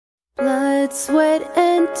Blood, sweat,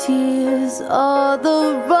 and tears, all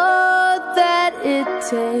the road that it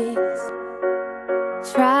takes.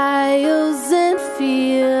 Trials and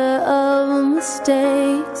fear of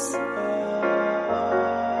mistakes.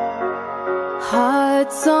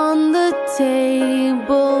 Hearts on the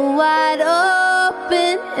table, wide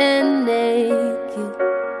open and naked.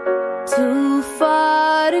 Too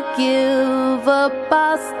far to give up,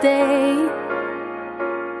 I'll stay.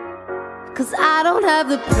 'Cause I don't have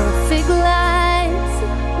the perfect life.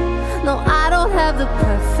 No, I don't have the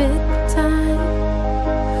perfect time.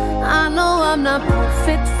 I know I'm not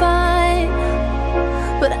perfect, fine,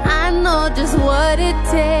 but I know just what it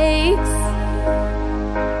takes.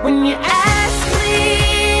 When you ask me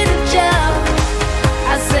to jump,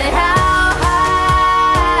 I say how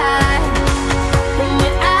high. When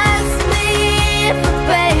you ask me for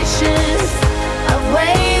patience, I've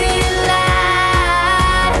waited in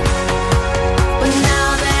line. But now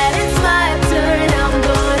that it's my turn, I'm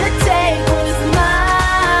gonna take what's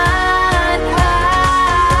mine.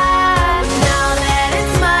 Now that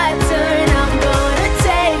it's my turn, I'm gonna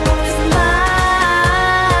take what's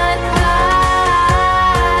mine.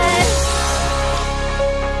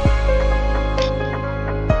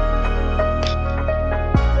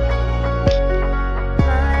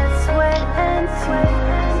 Blood, sweat, and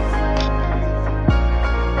tears.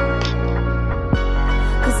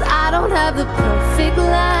 'Cause I don't have the perfect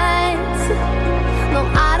life. No,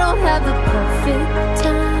 I don't have the perfect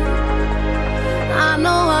time. I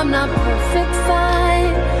know I'm not perfect,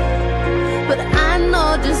 fine, but I know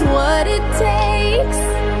just what it takes.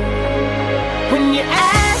 When you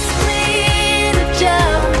ask me to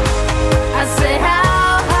jump, I say how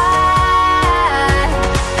high.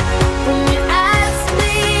 When you ask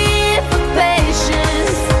me for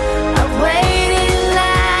patience, I've waited in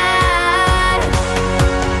line.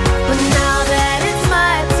 But now that it's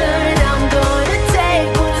my turn, I'm gonna take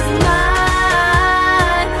what's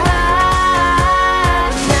mine.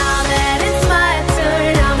 Now that it's my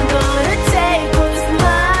turn, I'm gonna take what's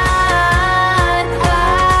mine.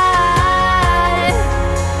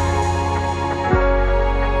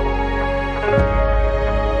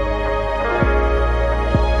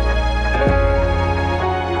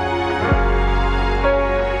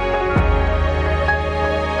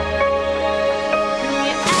 When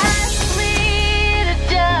you ask me to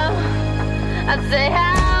jump, I say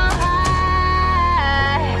how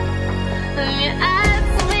high. When you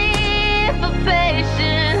ask me for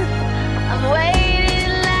patience, I'm waiting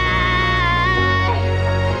in line.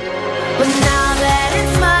 But now that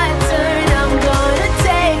it's my turn, I'm gonna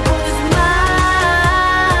take what's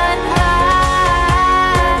mine.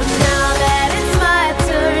 Now that it's my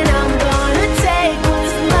turn, I'm gonna take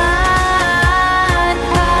what's mine.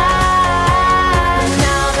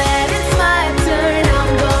 Now that it's my turn,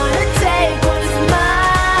 I'm gonna take what's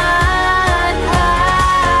mine.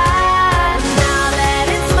 Now that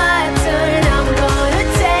it's my turn, I'm gonna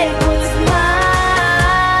take what's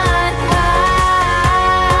mine.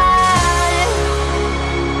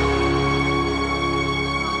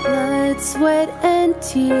 Blood, sweat, and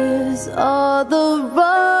tears, all the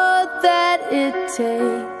road that it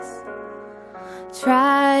takes.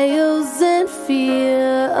 Trials and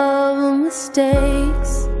fear of mistakes.